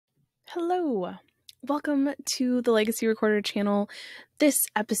Hello, welcome to the Legacy Recorder channel. This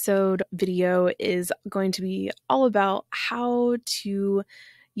episode video is going to be all about how to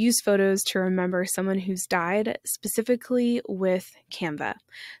use photos to remember someone who's died, specifically with Canva.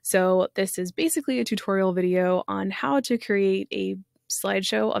 So this is basically a tutorial video on how to create a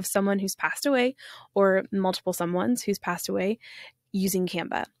slideshow of someone who's passed away or multiple someones who's passed away using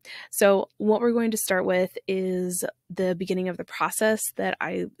Canva. So what we're going to start with is the beginning of the process that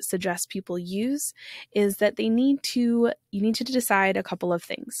I suggest people use is that you need to decide a couple of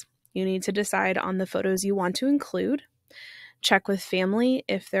things. You need to decide on the photos you want to include, check with family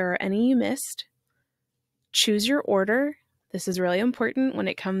if there are any you missed, choose your order. This is really important when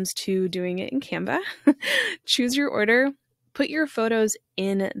it comes to doing it in Canva. Choose your order, put your photos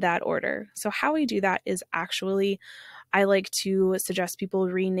in that order. So how we do that is actually I like to suggest people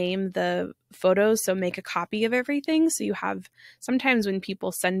rename the photos, so make a copy of everything. So you have, sometimes when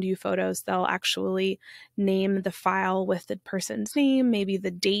people send you photos, they'll actually name the file with the person's name, maybe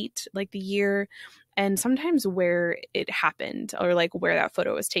the date, like the year, and sometimes where it happened or like where that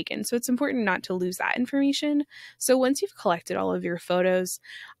photo was taken. So it's important not to lose that information. So once you've collected all of your photos,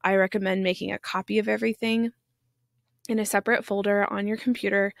 I recommend making a copy of everything in a separate folder on your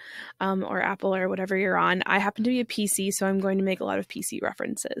computer or Apple or whatever you're on. I happen to be a PC, so I'm going to make a lot of PC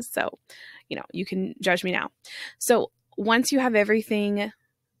references. So, you can judge me now. So once you have everything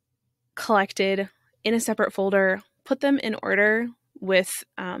collected in a separate folder, put them in order with,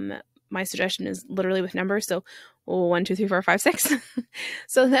 my suggestion is literally with numbers. So 1, 2, 3, 4, 5, 6,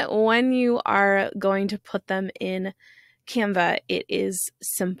 so that when you are going to put them in Canva, it is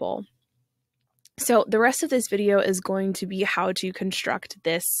simple. So the rest of this video is going to be how to construct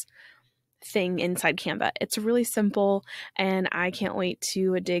this thing inside Canva. It's really simple and I can't wait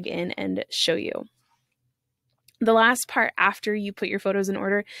to dig in and show you. The last part after you put your photos in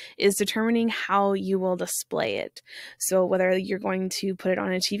order is determining how you will display it. So whether you're going to put it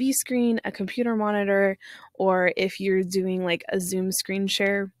on a TV screen, a computer monitor, or if you're doing like a Zoom screen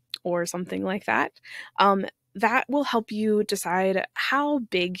share or something like that, that will help you decide how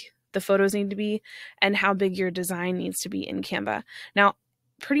big the photos need to be and how big your design needs to be in Canva. Now,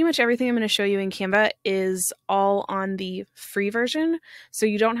 pretty much everything I'm going to show you in Canva is all on the free version, so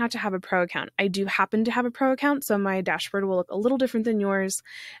you don't have to have a pro account. I do happen to have a pro account, so my dashboard will look a little different than yours,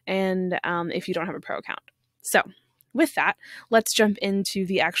 and if you don't have a pro account. So with that, let's jump into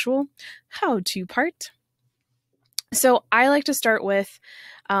the actual how-to part. So I like to start with,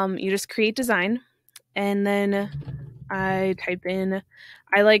 you just create design, and then I type in,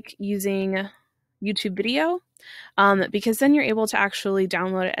 I like using YouTube video because then you're able to actually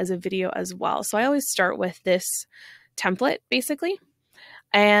download it as a video as well. So I always start with this template basically.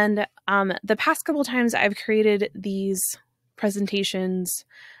 And the past couple times I've created these presentations,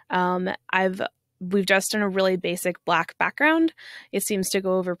 we've just done a really basic black background. It seems to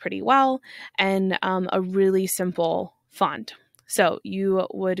go over pretty well, and a really simple font. So you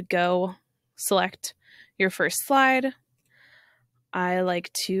would go select your first slide. I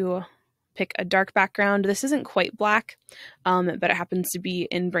like to pick a dark background. This isn't quite black, but it happens to be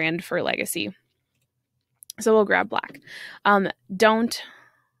in brand for Legacy. So we'll grab black.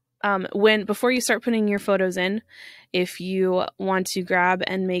 Before you start putting your photos in, if you want to grab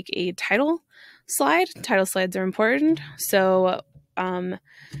and make a title slides are important. So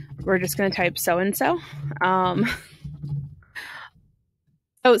we're just going to type so-and-so.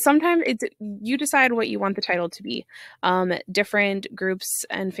 Oh, sometimes you decide what you want the title to be. Different groups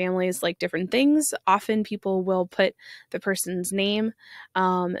and families like different things. Often people will put the person's name.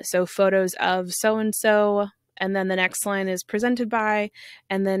 So photos of so-and-so, and then the next line is presented by,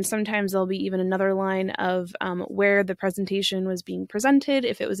 and then sometimes there'll be even another line of where the presentation was being presented,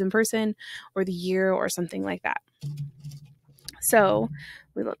 if it was in person, or the year or something like that. So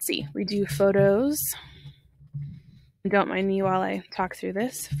let's see, we do photos. Don't mind me while I talk through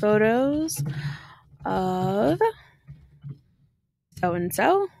this. Photos of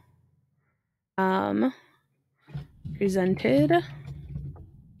so-and-so, presented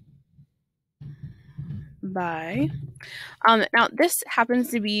by. Now this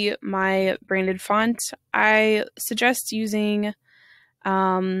happens to be my branded font. I suggest using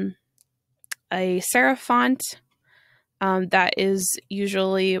a serif font. That is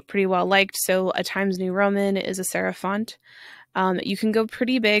usually pretty well liked. So a Times New Roman is a serif font. You can go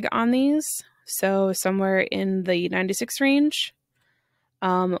pretty big on these. So somewhere in the 96 range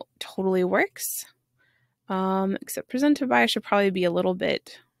totally works. Except presented by should probably be a little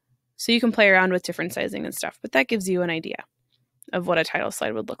bit. So you can play around with different sizing and stuff, but that gives you an idea of what a title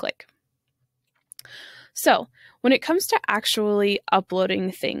slide would look like. So when it comes to actually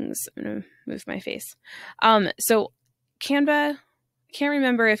uploading things, I'm going to move my face. So Canva, can't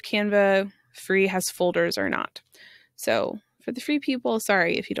remember if Canva free has folders or not. So for the free people,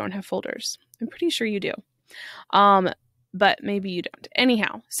 sorry if you don't have folders. I'm pretty sure you do. But maybe you don't.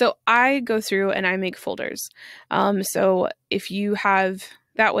 Anyhow, so I go through and I make folders. So if you have,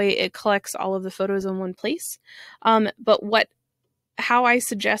 that way it collects all of the photos in one place. But how I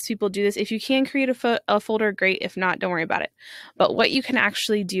suggest people do this, if you can create a folder, great. If not, don't worry about it. But what you can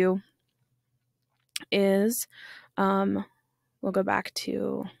actually do is, we'll go back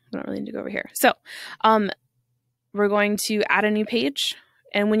to, I don't really need to go over here. So we're going to add a new page.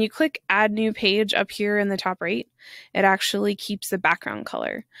 And when you click add new page up here in the top right, it actually keeps the background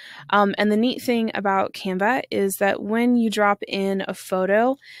color. And the neat thing about Canva is that when you drop in a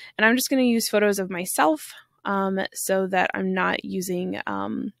photo, and I'm just going to use photos of myself so that I'm not using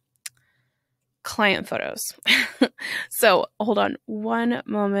client photos. So hold on one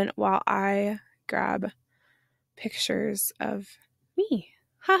moment while I grab pictures of me.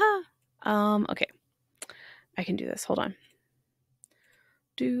 Haha. Okay. I can do this. Hold on.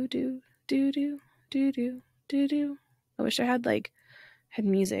 Do do do do do do do do. I wish I had had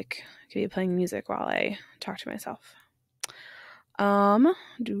music. I could be playing music while I talk to myself.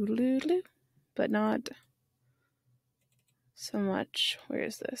 Doodle-doodle, but not so much. Where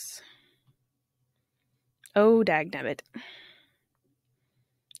is this? Oh, dagnabbit.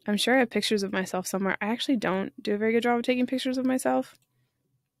 I'm sure I have pictures of myself somewhere. I actually don't do a very good job of taking pictures of myself.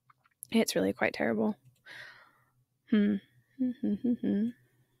 It's really quite terrible.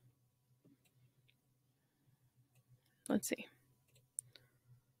 Let's see.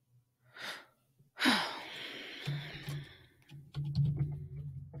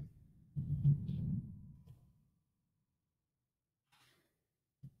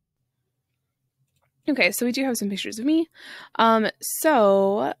 Okay, so we do have some pictures of me.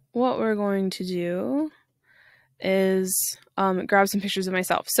 So what we're going to do is grab some pictures of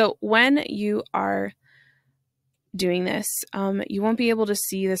myself. So when you are doing this, you won't be able to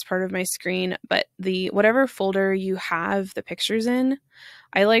see this part of my screen, but whatever folder you have the pictures in,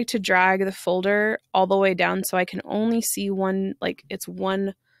 I like to drag the folder all the way down so I can only see one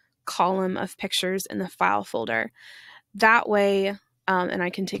column of pictures in the file folder. That way, and I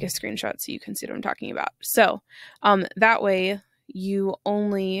can take a screenshot so you can see what I'm talking about. So that way you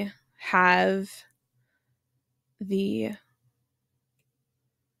only have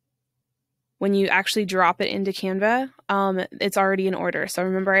when you actually drop it into Canva, it's already in order. So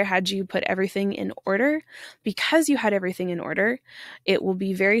remember I had you put everything in order. Because you had everything in order, it will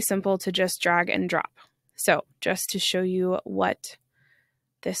be very simple to just drag and drop. So just to show you what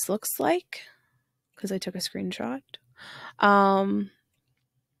this looks like, because I took a screenshot,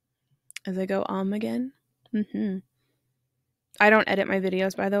 as I go again. I don't edit my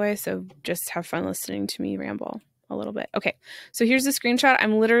videos, by the way, so just have fun listening to me ramble a little bit. Okay, so here's the screenshot.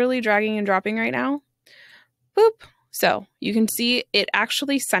 I'm literally dragging and dropping right now. Boop. So you can see it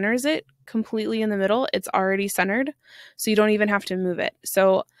actually centers it completely in the middle. It's already centered, so you don't even have to move it.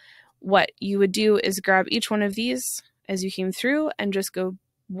 So what you would do is grab each one of these as you came through and just go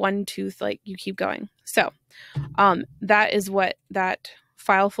one tooth, like you keep going. So that is what that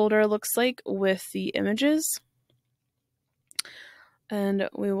file folder looks like with the images. And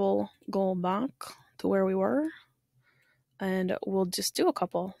we will go back to where we were and we'll just do a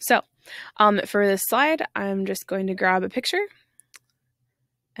couple. So for this slide, I'm just going to grab a picture,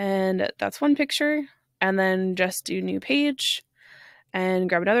 and that's one picture, and then just do new page and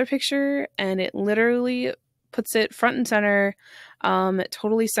grab another picture, and it literally puts it front and center,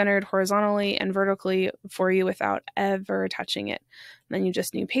 totally centered horizontally and vertically for you without ever touching it. And then you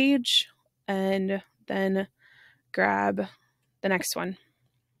just new page and then grab the next one.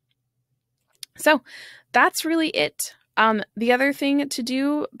 So that's really it. The other thing to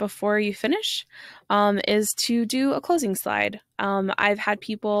do before you finish is to do a closing slide. I've had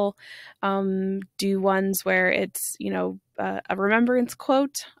people do ones where it's, a remembrance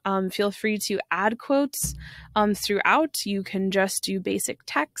quote. Feel free to add quotes throughout. You can just do basic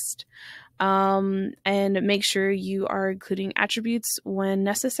text and make sure you are including attributes when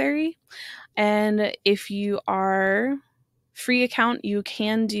necessary. And if you are free account, you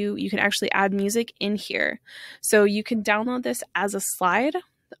can actually add music in here. So you can download this as a slide.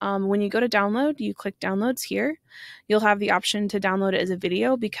 When you go to download, you click downloads here. You'll have the option to download it as a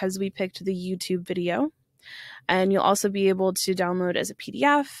video because we picked the YouTube video. And you'll also be able to download as a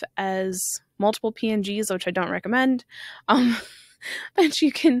PDF, as multiple PNGs, which I don't recommend. that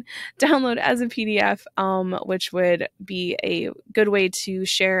you can download as a PDF, which would be a good way to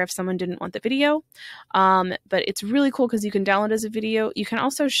share if someone didn't want the video. But it's really cool because you can download as a video. You can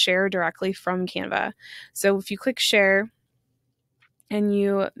also share directly from Canva. So if you click share and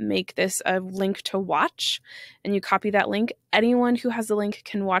you make this a link to watch and you copy that link, anyone who has the link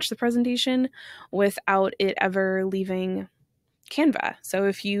can watch the presentation without it ever leaving Canva. So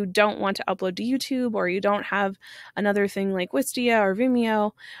if you don't want to upload to YouTube, or you don't have another thing like Wistia or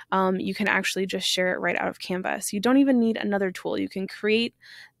Vimeo, you can actually just share it right out of Canva. So you don't even need another tool. You can create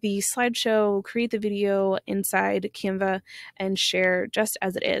the slideshow, create the video inside Canva, and share just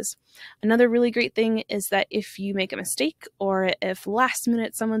as it is. Another really great thing is that if you make a mistake, or if last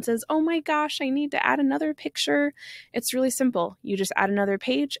minute someone says, oh my gosh, I need to add another picture, it's really simple. You just add another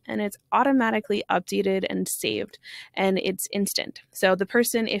page and it's automatically updated and saved, and it's instant. So the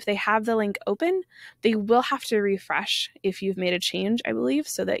person, if they have the link open, they will have to refresh if you've made a change, I believe,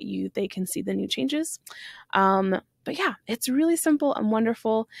 so that they can see the new changes. But yeah, it's really simple and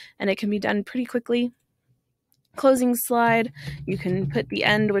wonderful, and it can be done pretty quickly. Closing slide, you can put the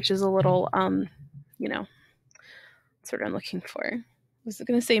end, which is a little, you know, that's what I'm looking for. I was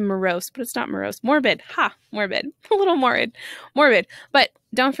going to say morose, but it's not morose. Morbid. Ha, morbid. A little morbid. But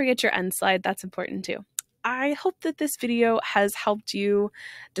don't forget your end slide. That's important too. I hope that this video has helped you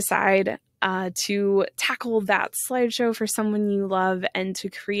decide to tackle that slideshow for someone you love and to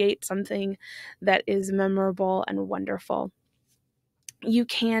create something that is memorable and wonderful. You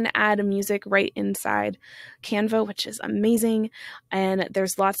can add music right inside Canva, which is amazing. And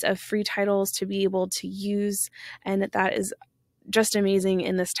there's lots of free titles to be able to use. And that is just amazing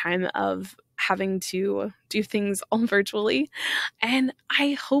in this time of having to do things all virtually. And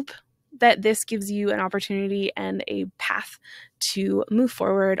I hope that this gives you an opportunity and a path to move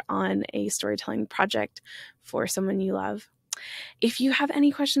forward on a storytelling project for someone you love. If you have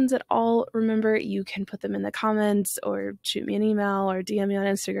any questions at all, remember you can put them in the comments, or shoot me an email, or DM me on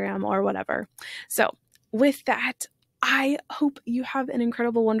Instagram, or whatever. So with that, I hope you have an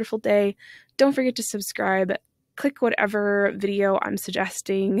incredible, wonderful day. Don't forget to subscribe. Click whatever video I'm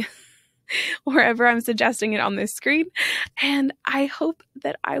suggesting, wherever I'm suggesting it on this screen. And I hope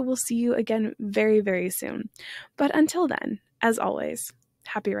that I will see you again very, very soon. But until then, as always,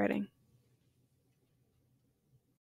 happy writing.